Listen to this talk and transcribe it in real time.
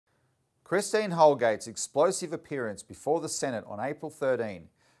Christine Holgate's explosive appearance before the Senate on April 13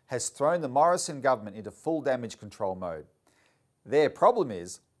 has thrown the Morrison government into full damage control mode. Their problem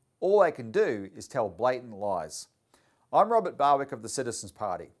is, all they can do is tell blatant lies. I'm Robert Barwick of the Citizens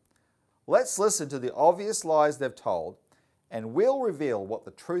Party. Let's listen to the obvious lies they've told, and we'll reveal what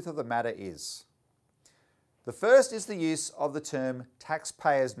the truth of the matter is. The first is the use of the term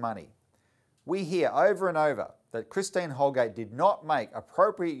taxpayers' money. We hear over and over that Christine Holgate did not make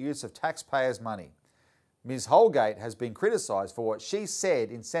appropriate use of taxpayers' money. Ms. Holgate has been criticised for what she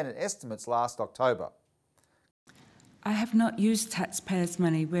said in Senate estimates last October. I have not used taxpayers'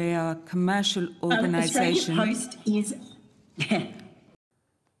 money. We are a commercial organisation. Australia Post is...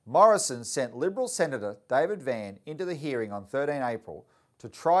 Morrison sent Liberal Senator David Van into the hearing on 13 April to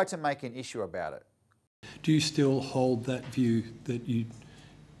try to make an issue about it. Do you still hold that view that you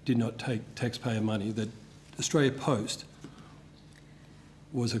did not take taxpayer money, that Australia Post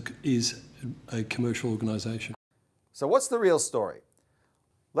is a commercial organisation? So what's the real story?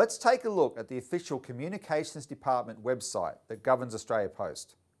 Let's take a look at the official Communications Department website that governs Australia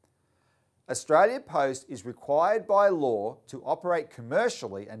Post. Australia Post is required by law to operate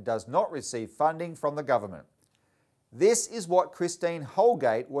commercially and does not receive funding from the government. This is what Christine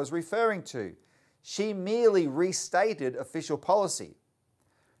Holgate was referring to. She merely restated official policy.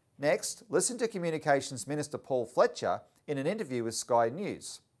 Next, listen to Communications Minister Paul Fletcher in an interview with Sky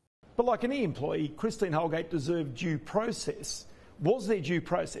News. But like any employee, Christine Holgate deserved due process. Was there due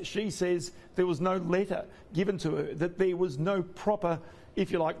process? She says there was no letter given to her, that there was no proper,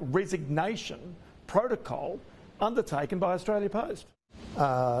 if you like, resignation protocol undertaken by Australia Post.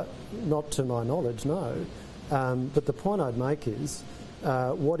 Not to my knowledge, no. But the point I'd make is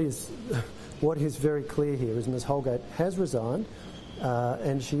what is very clear here is Ms. Holgate has resigned,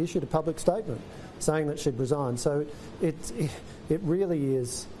 and she issued a public statement saying that she'd resigned. So it really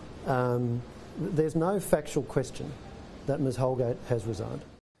is, there's no factual question that Ms. Holgate has resigned.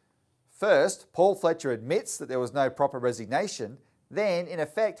 First, Paul Fletcher admits that there was no proper resignation. Then, in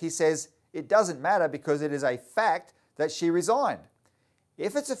effect, he says it doesn't matter because it is a fact that she resigned.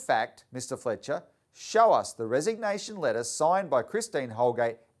 If it's a fact, Mr. Fletcher, show us the resignation letter signed by Christine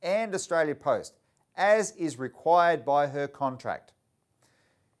Holgate and Australia Post, as is required by her contract.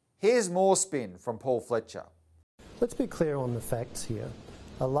 Here's more spin from Paul Fletcher. Let's be clear on the facts here.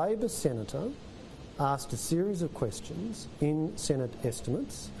 A Labor senator asked a series of questions in Senate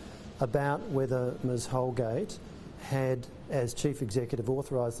estimates about whether Ms. Holgate had, as Chief Executive,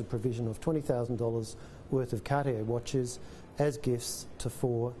 authorised the provision of $20,000 worth of Cartier watches as gifts to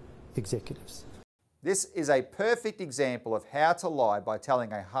 4 executives. This is a perfect example of how to lie by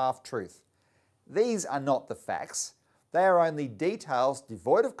telling a half-truth. These are not the facts. They are only details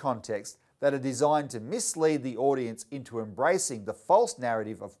devoid of context that are designed to mislead the audience into embracing the false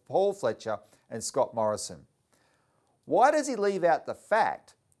narrative of Paul Fletcher and Scott Morrison. Why does he leave out the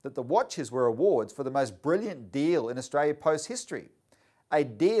fact that the watches were awards for the most brilliant deal in Australia Post history? A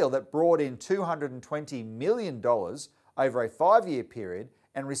deal that brought in $220 million over a 5-year period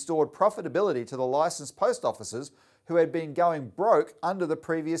and restored profitability to the licensed post offices who had been going broke under the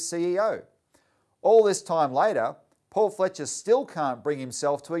previous CEO. All this time later, Paul Fletcher still can't bring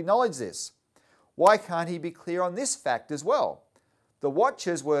himself to acknowledge this. Why can't he be clear on this fact as well? The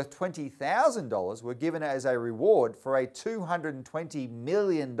watches worth $20,000 were given as a reward for a $220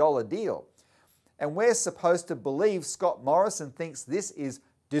 million deal. And we're supposed to believe Scott Morrison thinks this is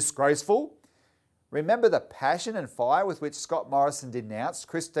disgraceful? Remember the passion and fire with which Scott Morrison denounced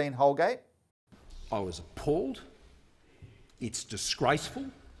Christine Holgate? I was appalled. It's disgraceful.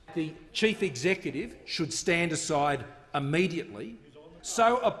 The Chief Executive should stand aside immediately.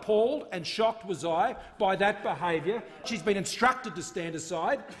 So appalled and shocked was I by that behaviour. She's been instructed to stand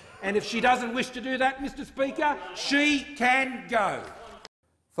aside, and if she doesn't wish to do that, Mr. Speaker, she can go.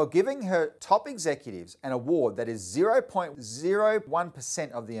 For giving her top executives an award that is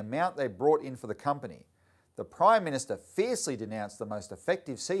 0.01% of the amount they brought in for the company, the Prime Minister fiercely denounced the most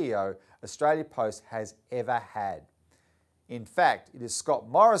effective CEO Australia Post has ever had. In fact, it is Scott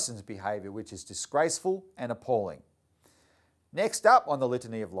Morrison's behaviour which is disgraceful and appalling. Next up on the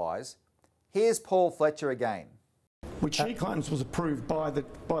litany of lies, here's Paul Fletcher again. Which she claims was approved by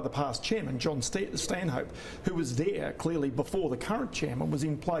the past chairman, John Stanhope, who was there clearly before the current chairman was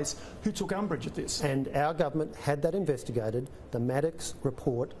in place, who took umbrage at this. And our government had that investigated. The Maddox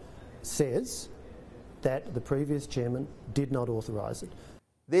report says that the previous chairman did not authorise it.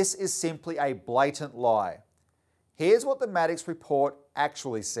 This is simply a blatant lie. Here's what the Maddox report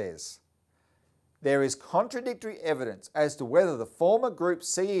actually says. There is contradictory evidence as to whether the former group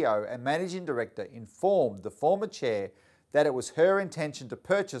CEO and managing director informed the former chair that it was her intention to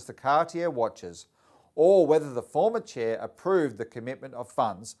purchase the Cartier watches or whether the former chair approved the commitment of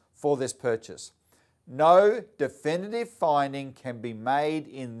funds for this purchase. No definitive finding can be made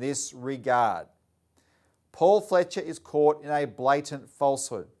in this regard. Paul Fletcher is caught in a blatant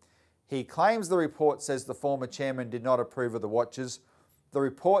falsehood. He claims the report says the former chairman did not approve of the watches. The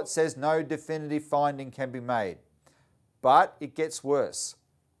report says no definitive finding can be made. But it gets worse.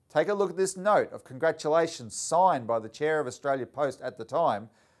 Take a look at this note of congratulations signed by the chair of Australia Post at the time,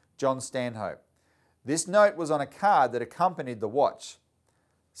 John Stanhope. This note was on a card that accompanied the watch.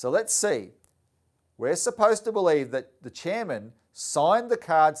 So let's see. We're supposed to believe that the chairman signed the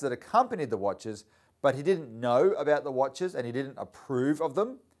cards that accompanied the watches, but he didn't know about the watches and he didn't approve of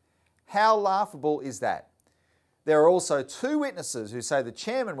them? How laughable is that? There are also two witnesses who say the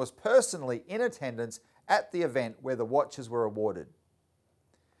chairman was personally in attendance at the event where the watches were awarded.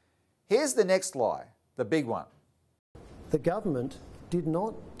 Here's the next lie, the big one. The government did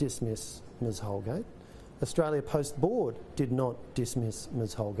not dismiss Ms Holgate. Australia Post Board did not dismiss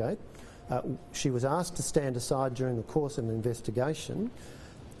Ms Holgate. She was asked to stand aside during the course of an investigation,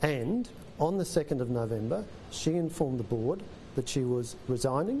 and on the 2nd of November, she informed the board that she was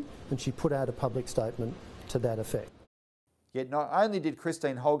resigning, and she put out a public statement to that effect. Yet not only did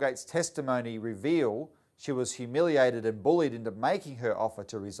Christine Holgate's testimony reveal she was humiliated and bullied into making her offer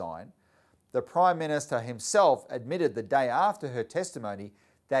to resign, the Prime Minister himself admitted the day after her testimony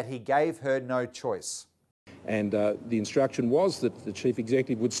that he gave her no choice. And the instruction was that the Chief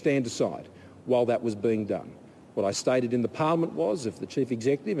Executive would stand aside while that was being done. What I stated in the Parliament was if the Chief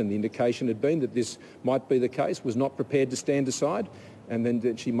Executive, and the indication had been that this might be the case, was not prepared to stand aside, and then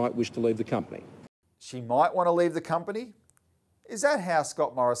that she might wish to leave the company. She might want to leave the company? Is that how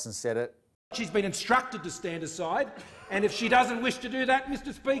Scott Morrison said it? She's been instructed to stand aside, and if she doesn't wish to do that,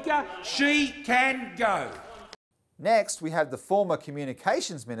 Mr Speaker, she can go. Next, we have the former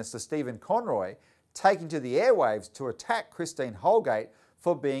Communications Minister, Stephen Conroy, taking to the airwaves to attack Christine Holgate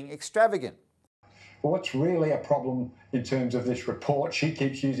for being extravagant. What's really a problem in terms of this report she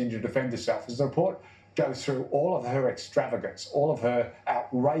keeps using to defend herself is the report goes through all of her extravagance, all of her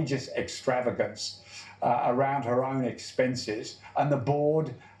outrageous extravagance around her own expenses, and the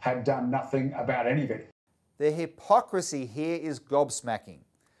board had done nothing about any of it. The hypocrisy here is gobsmacking.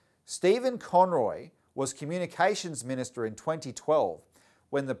 Stephen Conroy was Communications Minister in 2012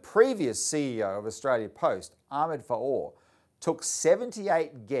 when the previous CEO of Australia Post, Ahmed Fahour, took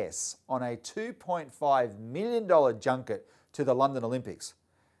 78 guests on a $2.5 million junket to the London Olympics.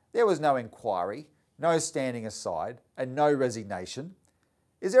 There was no inquiry, no standing aside, and no resignation.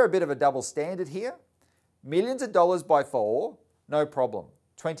 Is there a bit of a double standard here? Millions of dollars by Fahour? No problem.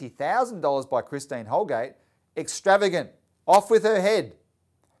 $20,000 by Christine Holgate? Extravagant. Off with her head.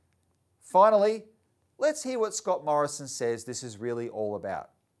 Finally, let's hear what Scott Morrison says this is really all about.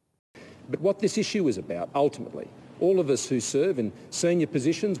 But what this issue is about, ultimately, all of us who serve in senior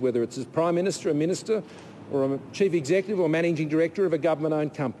positions, whether it's as Prime Minister, a Minister, or a Chief Executive or Managing Director of a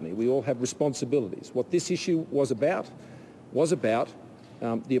government-owned company, we all have responsibilities. What this issue was about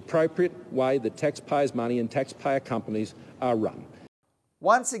the appropriate way that taxpayers' money and taxpayer companies are run.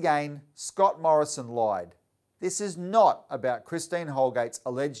 Once again, Scott Morrison lied. This is not about Christine Holgate's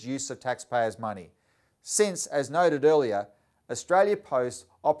alleged use of taxpayers' money, since, as noted earlier, Australia Post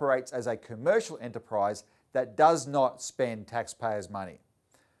operates as a commercial enterprise that does not spend taxpayers' money.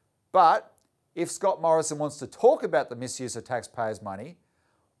 But if Scott Morrison wants to talk about the misuse of taxpayers' money,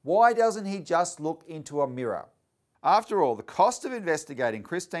 why doesn't he just look into a mirror? After all, the cost of investigating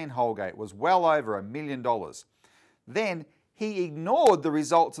Christine Holgate was well over $1 million. Then he ignored the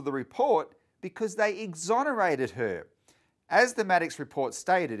results of the report because they exonerated her. As the Maddox report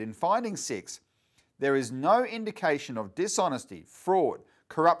stated in finding 6, there is no indication of dishonesty, fraud,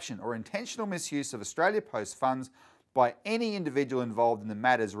 corruption or intentional misuse of Australia Post funds by any individual involved in the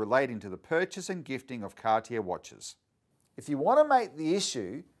matters relating to the purchase and gifting of Cartier watches. If you want to make the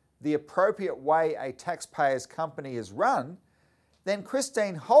issue the appropriate way a taxpayer's company is run, then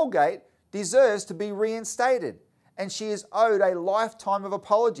Christine Holgate deserves to be reinstated, and she is owed a lifetime of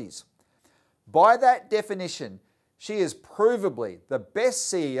apologies. By that definition, she is provably the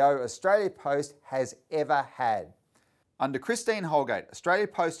best CEO Australia Post has ever had. Under Christine Holgate, Australia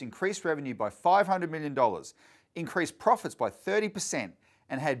Post increased revenue by $500 million, increased profits by 30%,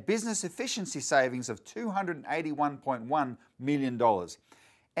 and had business efficiency savings of $281.1 million.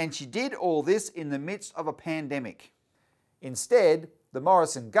 And she did all this in the midst of a pandemic. Instead, the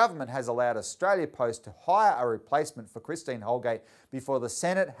Morrison government has allowed Australia Post to hire a replacement for Christine Holgate before the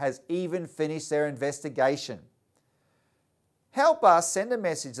Senate has even finished their investigation. Help us send a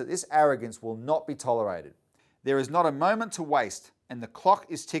message that this arrogance will not be tolerated. There is not a moment to waste and the clock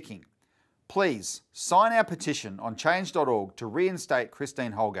is ticking. Please sign our petition on change.org to reinstate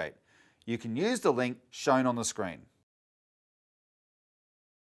Christine Holgate. You can use the link shown on the screen.